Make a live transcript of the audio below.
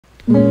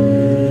Things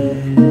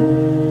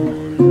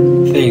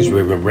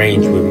we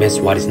rearrange, we miss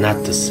what is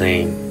not the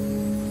same.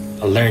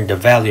 I learned the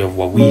value of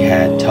what we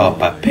had, taught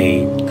by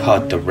pain,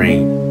 caught the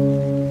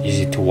rain.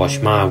 Easy to wash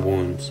my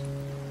wounds.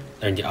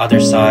 Learned the other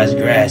side's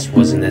grass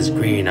wasn't as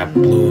green. I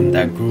bloomed,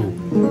 I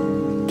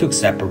grew. Took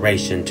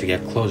separation to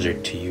get closer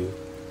to you.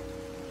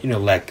 You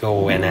let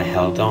go and I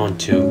held on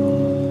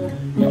to.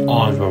 Your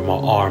arms were my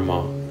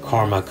armor.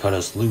 Karma cut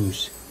us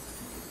loose.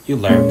 You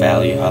learned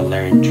value, I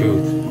learned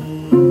truth.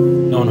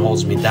 No one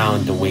holds me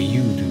down the way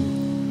you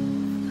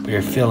do. But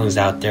your feelings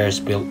out there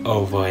spill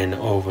over and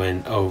over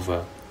and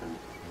over.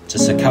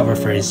 Just a cover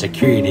for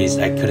insecurities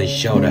I couldn't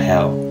show to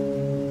hell.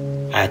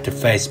 I had to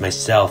face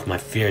myself, my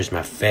fears,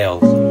 my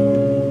fails.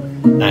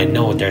 Now I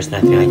know there's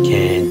nothing I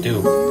can't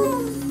do.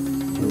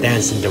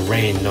 Dance in the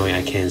rain knowing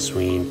I can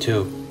swing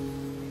too.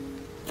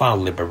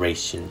 Found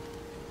liberation,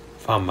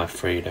 found my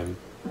freedom.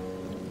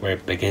 Where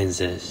it begins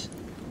is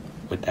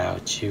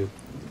without you.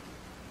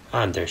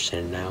 I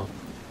understand now.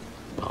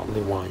 I'm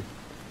only one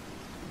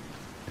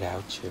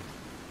without you.